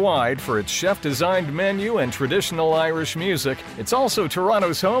far and wide for its chef-designed menu and traditional Irish music, it's also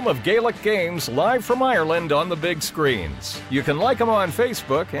Toronto's home of Gaelic games live from Ireland on the big screens. You can like them on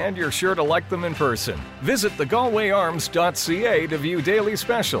Facebook, and you're sure to like them in person. Visit thegalwayarms.ca to view daily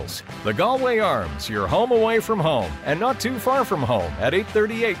specials. The Galway Arms, your home away from home, and not too far from home, at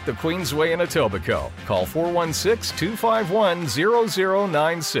 838 the Queensway in Etobicoke. Call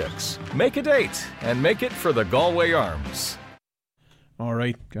 416-251-0096. Make a date, and make it for the Galway Arms. All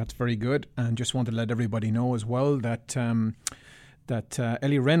right, that's very good. And just want to let everybody know as well that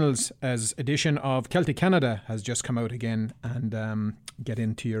Ellie Reynolds' edition of Celtic Canada has just come out again, and get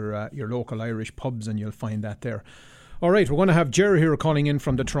into your local Irish pubs and you'll find that there. All right, we're going to have Ger here calling in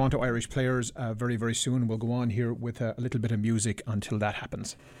from the Toronto Irish Players very, very soon. We'll go on here with a little bit of music until that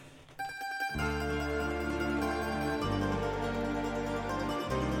happens.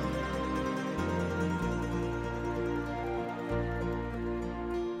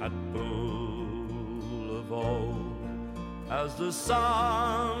 At Boulevard, as the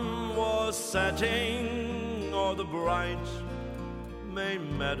sun was setting o'er the bright May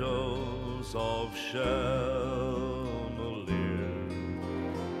meadows of Chenalir,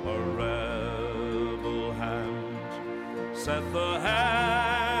 a rebel hand set the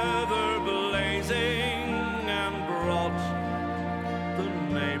heather blazing and brought the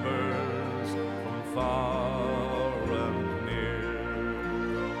neighbors from far and near.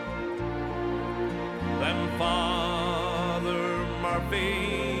 Then Father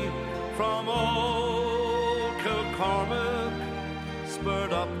Murphy from old Kilcormac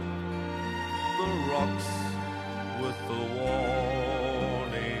spurred up the rocks with the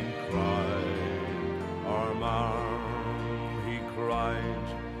warning cry. Arm, arm, he cried,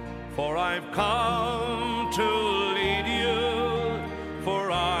 for I've come to lead you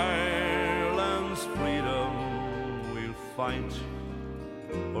fight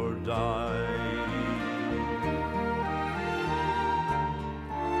or die.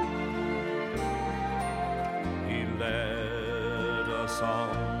 He led us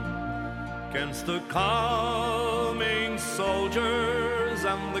on against the coming soldiers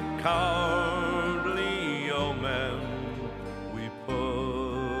and the cowardly yeomen we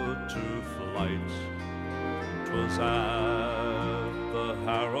put to flight. 'Twas at the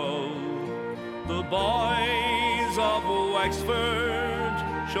Harrow the boys of Wexford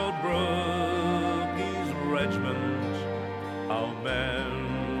showed Brookie's regiment how men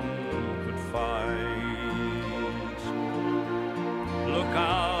could fight. Look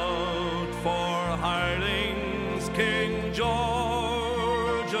out for hirelings, King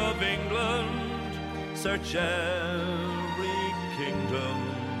George of England. Search every kingdom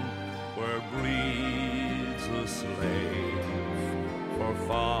where breeds a slave for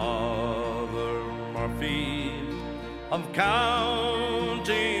Father Murphy of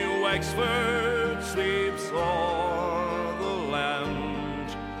County Wexford sweeps o'er the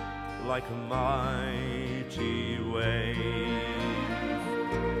land like a mighty wave.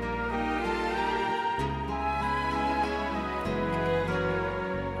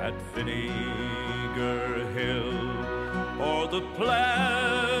 At Vinegar Hill or the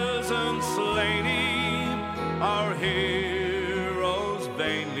pleasant Slaney, our heroes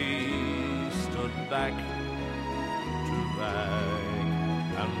vainly stood back to back,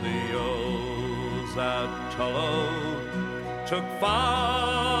 and the O's at Tullow took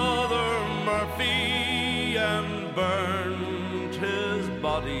Father Murphy and burned his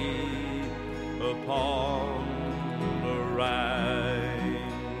body upon the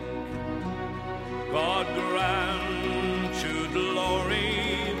rank. God grant you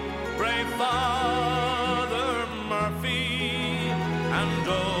glory, brave Father Murphy, and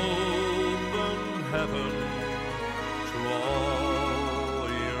open heaven to all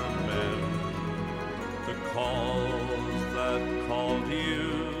your men. The cause that called you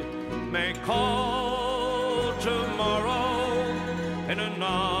may call tomorrow in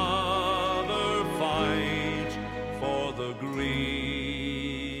another fight for the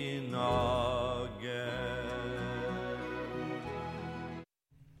green again.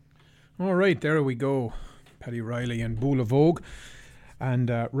 All right, there we go. Paddy Riley and Bula Vogue. And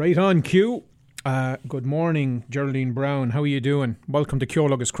right on cue. Good morning, Geraldine Brown. How are you doing? Welcome to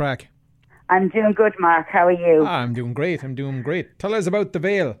Ceolagus Craic. I'm doing good, Mark. How are you? I'm doing great. Tell us about the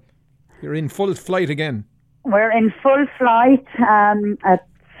Vale. You're in full flight again. We're in full flight. A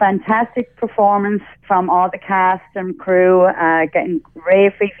fantastic performance from all the cast and crew, getting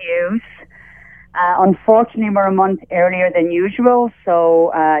rave reviews. Unfortunately, we're a month earlier than usual,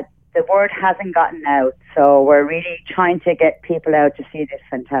 so the word hasn't gotten out. So we're really trying to get people out to see this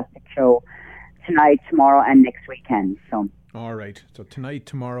fantastic show tonight, tomorrow, and next weekend. So. All right. So tonight,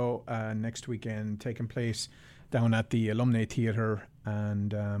 tomorrow, next weekend, taking place down at the Alumni Theatre,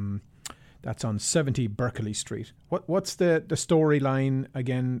 and that's on 70 Berkeley Street. What's the storyline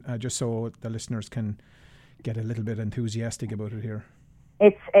again, just so the listeners can get a little bit enthusiastic about it here?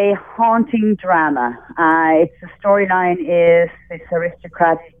 It's a haunting drama. The storyline is this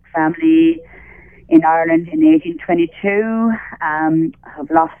aristocratic family in Ireland in 1822 have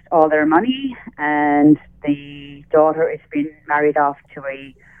lost all their money, and the daughter is being married off to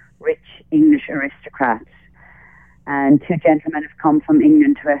a rich English aristocrat. And two gentlemen have come from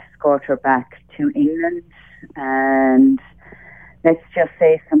England to escort her back to England. And let's just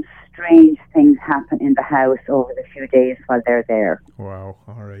say some strange things happen in the house over the few days while they're there. Wow,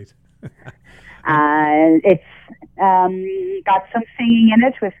 all right. And it's got some singing in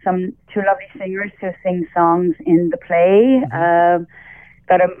it with two lovely singers who sing songs in the play.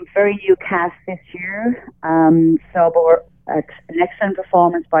 Got a very new cast this year. But we're an excellent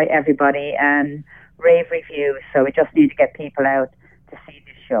performance by everybody and rave reviews. So we just need to get people out to see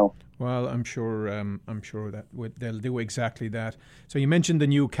this show. Well, I'm sure that they'll do exactly that. So you mentioned the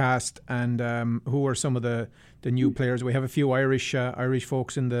new cast, and who are some of the new players? We have a few Irish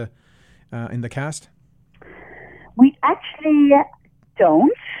folks in the cast. We actually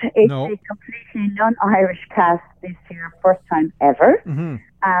don't. It's No. a completely non-Irish cast this year, first time ever. Mm-hmm.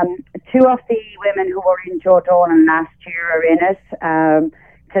 Two of the women who were in Joe Dolan last year are in it.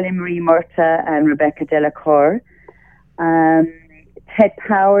 Kelly Marie Murta and Rebecca Delacour. Ted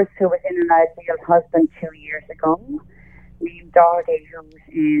Powers, who was in An Ideal Husband 2 years ago. Liam Doherty, who was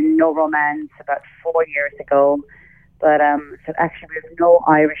in No Romance about 4 years ago. But so actually we have no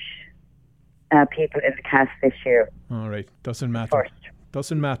Irish people in the cast this year. All right, doesn't matter. First.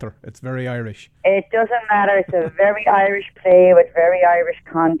 Doesn't matter. It's very Irish. It doesn't matter. It's a very Irish play with very Irish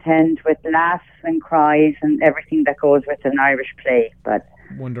content, with laughs and cries and everything that goes with an Irish play. But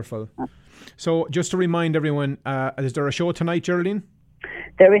wonderful. So just to remind everyone, is there a show tonight, Geraldine?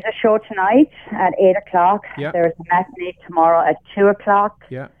 There is a show tonight at 8 o'clock. Yeah. There is a matinee tomorrow at 2 o'clock.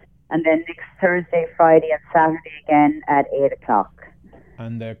 Yeah. And then next Thursday, Friday and Saturday again at 8 o'clock.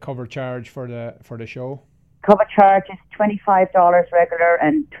 And the cover charge for the show? Cover charge is $25 regular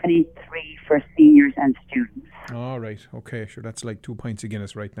and $23 for seniors and students. All right. Okay. Sure. That's like 2 pints of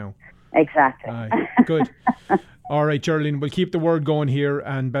Guinness right now. Exactly. Aye. Good. All right, Geraldine, we'll keep the word going here,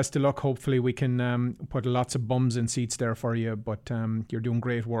 and best of luck. Hopefully we can put lots of bums in seats there for you, but you're doing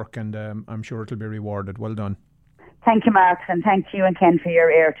great work, and I'm sure it'll be rewarded. Well done. Thank you, Mark, and thank you and Ken for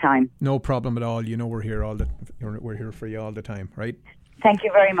your airtime. No problem at all. You know we're here we're here for you all the time, right? Thank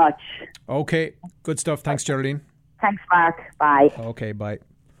you very much. Okay, good stuff. Thanks, Geraldine. Thanks, Mark. Bye. Okay, bye.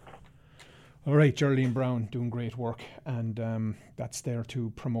 All right, Geraldine Brown doing great work, and that's there to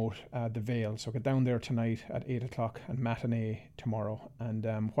promote the Vale. So get down there tonight at 8 o'clock and matinee tomorrow. And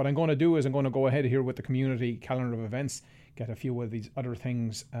what I'm going to do is I'm going to go ahead here with the community calendar of events, get a few of these other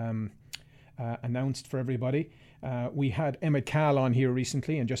things announced for everybody. We had Emmett Cahill on here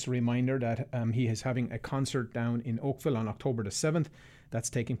recently, and just a reminder that he is having a concert down in Oakville on October the 7th. That's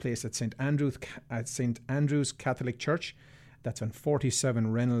taking place at St. Andrew's Catholic Church. That's on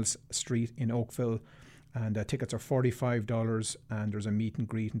 47 Reynolds Street in Oakville, and tickets are $45, and there's a meet and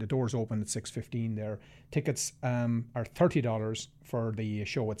greet, and the doors open at 6:15 there. Tickets are $30 for the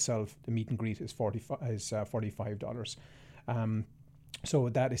show itself. The meet and greet is $45. So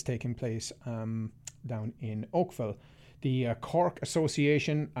that is taking place down in Oakville. The Cork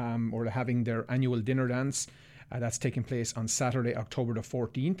Association are having their annual dinner dance. That's taking place on Saturday, October the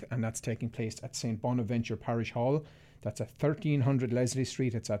 14th, and that's taking place at St. Bonaventure Parish Hall. That's at 1300 Leslie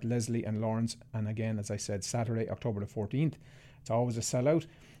Street. It's at Leslie and Lawrence. And again, as I said, Saturday, October the 14th. It's always a sellout.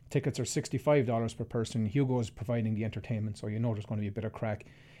 Tickets are $65 per person. Hugo is providing the entertainment, so you know there's going to be a bit of crack.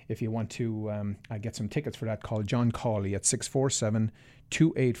 If you want to get some tickets for that, call John Cawley at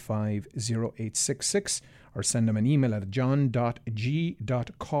 647-285-0866 or send him an email at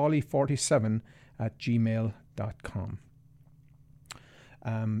john.g.cawley47@gmail.com.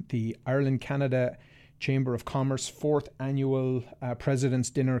 The Ireland-Canada Chamber of Commerce 4th Annual President's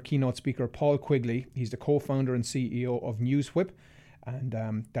Dinner keynote speaker Paul Quigley. He's the co-founder and CEO of Newswhip, and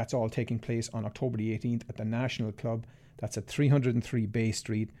that's all taking place on October the 18th at the National Club. That's at 303 Bay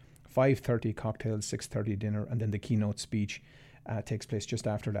Street, 5:30 cocktails, 6:30 dinner, and then the keynote speech takes place just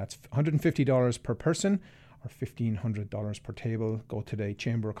after that. It's $150 per person or $1,500 per table. Go to the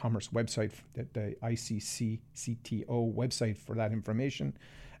Chamber of Commerce website, the ICCCTO website for that information.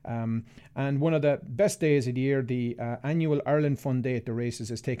 And one of the best days of the year, the annual Ireland Fun Day at the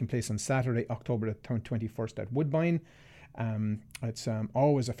races is taking place on Saturday, October the 21st at Woodbine. It's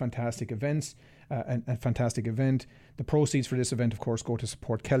always a fantastic event. The proceeds for this event, of course, go to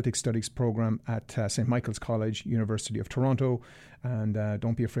support Celtic Studies program at St. Michael's College, University of Toronto. And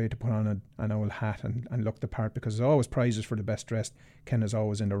don't be afraid to put on an owl hat and look the part, because there's always prizes for the best dressed. Ken is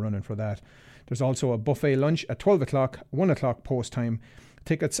always in the running for that. There's also a buffet lunch at 12 o'clock, 1 o'clock post time.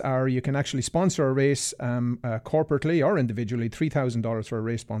 Tickets are, you can actually sponsor a race corporately or individually, $3,000 for a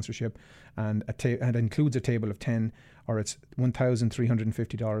race sponsorship, and it includes a table of 10, or it's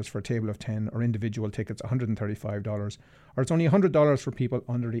 $1,350 for a table of 10, or individual tickets $135, or it's only $100 for people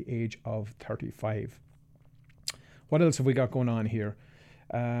under the age of 35. What else have we got going on here?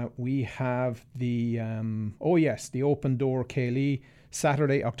 We have the Open Door Cayley,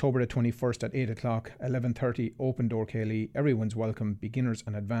 Saturday, October the 21st at 8 o'clock, 11:30, Open Door Cayley. Everyone's welcome, beginners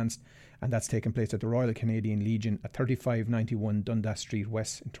and advanced, and that's taking place at the Royal Canadian Legion at 3591 Dundas Street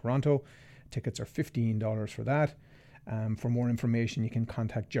West in Toronto. Tickets are $15 for that. For more information, you can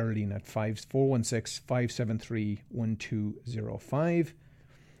contact Geraldine at 416-573-1205.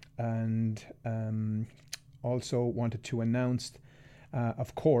 And also wanted to announce,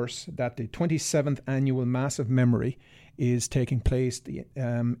 of course, that the 27th Annual Mass of Memory is taking place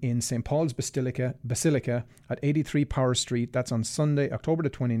in St. Paul's Basilica at 83 Power Street. That's on Sunday, October the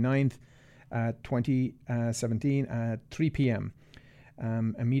 29th, 2017 at 3 p.m.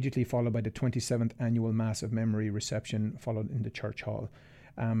 Immediately followed by the 27th Annual Mass of Memory reception, followed in the Church Hall.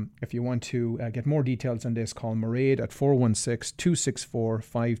 If you want to get more details on this, call Mairead at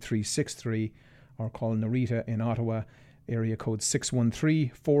 416-264-5363 or call Narita in Ottawa, area code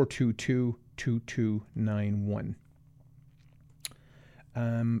 613-422-2291.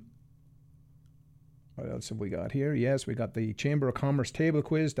 What else have we got here? Yes, we got the Chamber of Commerce table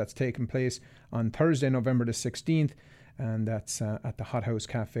quiz that's taking place on Thursday, November the 16th and that's at the Hot House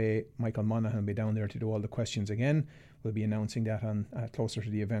Cafe. Michael Monaghan will be down there to do all the questions again. We'll be announcing that on closer to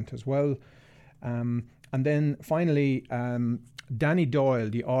the event as well. And then finally, Danny Doyle,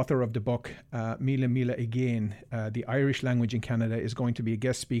 the author of the book Mila Mila Again, the Irish language in Canada, is going to be a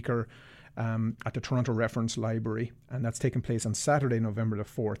guest speaker at the Toronto Reference Library, and that's taking place on Saturday, November the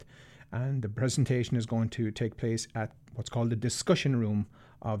 4th. And the presentation is going to take place at what's called the discussion room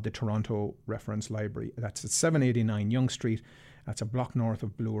of the Toronto Reference Library. That's at 789 Yonge Street. That's a block north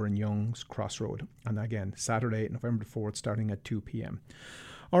of Bloor and Yonge's Crossroad. And again, Saturday, November the 4th, starting at 2 p.m.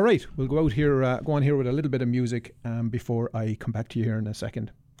 All right, we'll go on here with a little bit of music before I come back to you here in a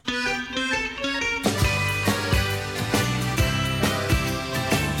second.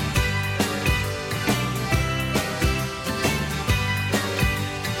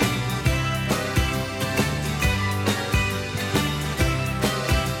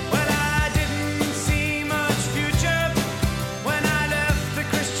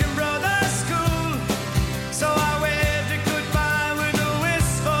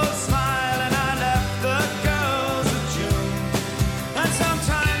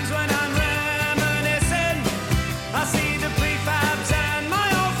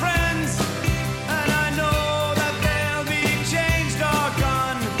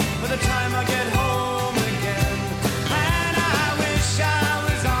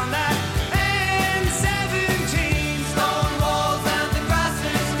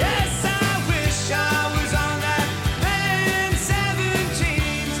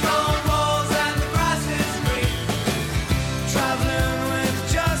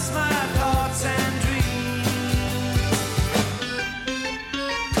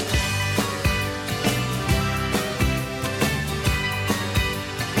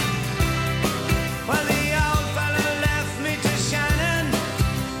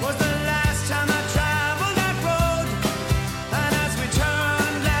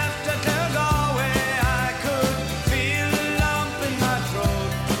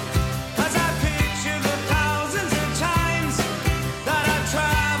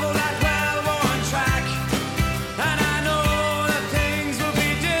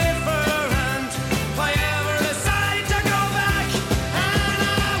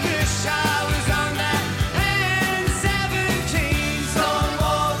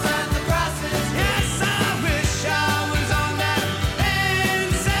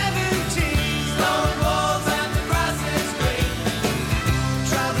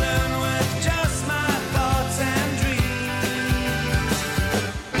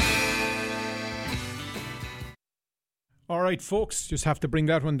 Right, folks, just have to bring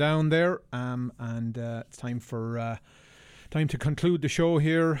that one down there, and it's time to conclude the show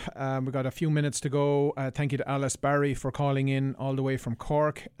here. We've got a few minutes to go. Thank you to Alice Barry for calling in all the way from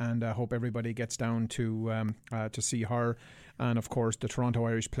Cork, and I hope everybody gets down to see her, and of course the Toronto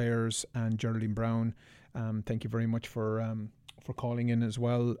Irish players and Geraldine Brown. Thank you very much for calling in as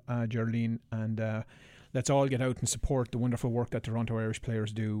well, Geraldine, and let's all get out and support the wonderful work that Toronto Irish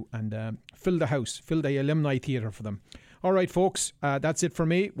players do, and fill the house, fill the alumni theatre for them. All right, folks, that's it for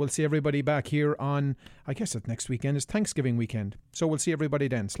me. We'll see everybody back here on, I guess that next weekend is Thanksgiving weekend. So we'll see everybody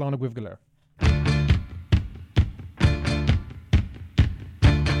then. Slán Guibhgalir.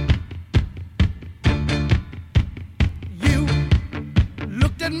 You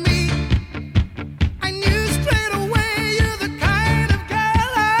looked at me. I knew straight away you're the kind of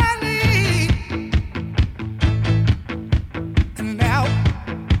girl I need. And now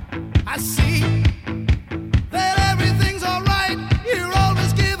I see that everything's all right. You're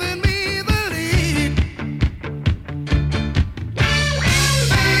always giving me the lead.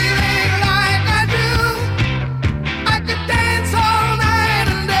 Baby,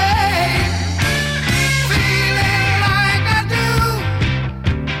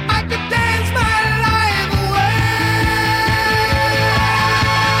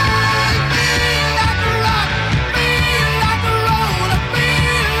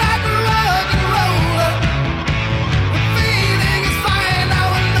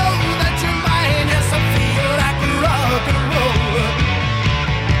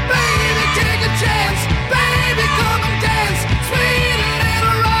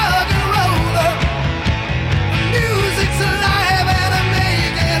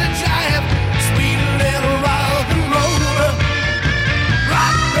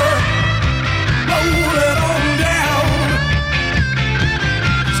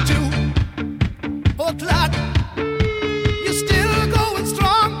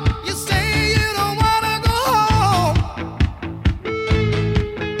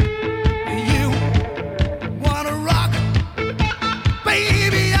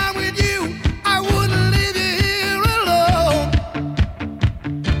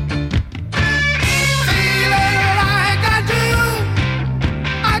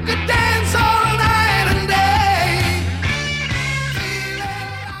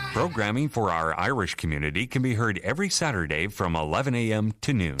 programming for our Irish community can be heard every Saturday from 11 a.m.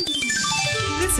 to noon.